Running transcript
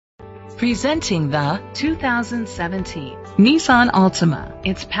Presenting the 2017 Nissan Altima.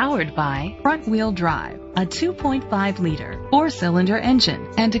 It's powered by front-wheel drive, a 2.5-liter 4-cylinder engine,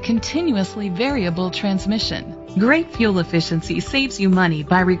 and a continuously variable transmission. Great fuel efficiency saves you money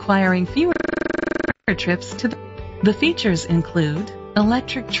by requiring fewer trips to the features include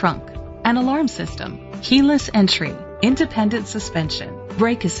electric trunk, an alarm system, keyless entry, independent suspension,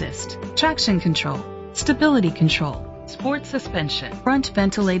 brake assist, traction control, stability control, sport suspension, front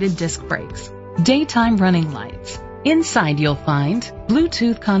ventilated disc brakes, daytime running lights. Inside you'll find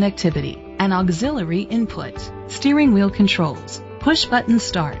Bluetooth connectivity, an auxiliary input, steering wheel controls, push button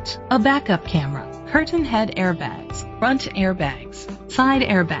start, a backup camera, curtain head airbags, front airbags,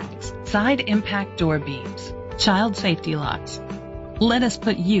 side impact door beams, child safety locks. Let us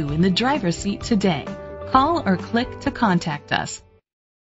put you in the driver's seat today. Call or click to contact us.